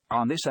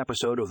On this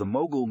episode of the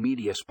Mogul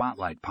Media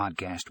Spotlight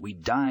podcast, we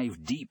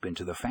dive deep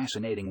into the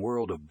fascinating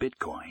world of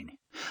Bitcoin.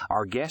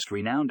 Our guest,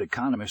 renowned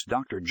economist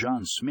Dr.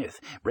 John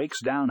Smith,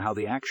 breaks down how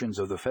the actions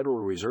of the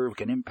Federal Reserve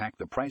can impact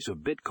the price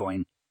of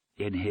Bitcoin.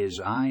 In his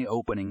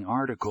eye-opening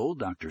article,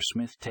 Dr.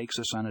 Smith takes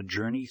us on a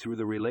journey through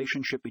the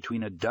relationship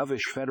between a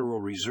dovish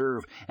Federal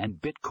Reserve and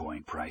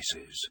Bitcoin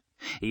prices.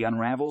 He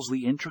unravels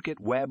the intricate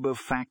web of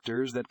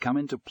factors that come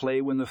into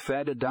play when the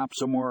Fed adopts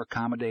a more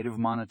accommodative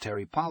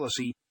monetary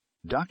policy.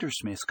 Dr.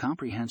 Smith's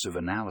comprehensive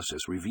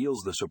analysis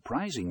reveals the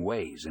surprising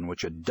ways in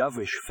which a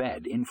dovish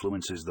Fed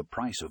influences the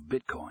price of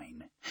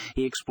Bitcoin.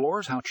 He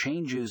explores how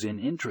changes in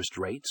interest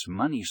rates,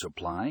 money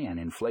supply, and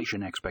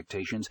inflation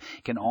expectations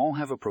can all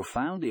have a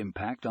profound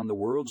impact on the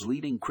world's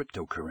leading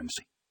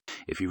cryptocurrency.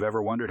 If you've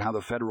ever wondered how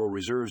the Federal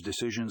Reserve's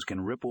decisions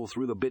can ripple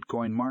through the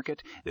Bitcoin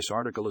market, this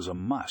article is a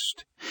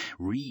must.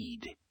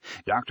 Read.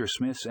 Dr.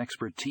 Smith's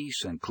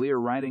expertise and clear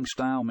writing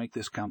style make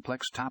this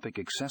complex topic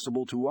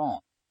accessible to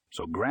all.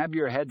 So grab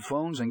your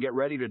headphones and get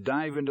ready to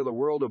dive into the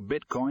world of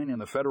Bitcoin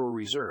and the Federal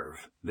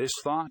Reserve. This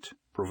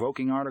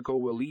thought-provoking article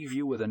will leave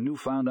you with a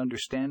newfound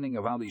understanding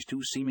of how these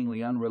two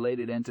seemingly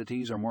unrelated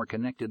entities are more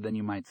connected than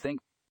you might think.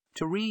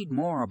 To read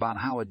more about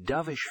how a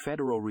dovish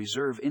Federal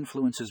Reserve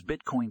influences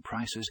Bitcoin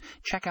prices,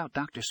 check out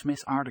Dr.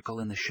 Smith's article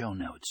in the show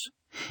notes.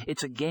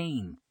 It's a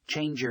game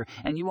changer,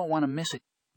 and you won't want to miss it.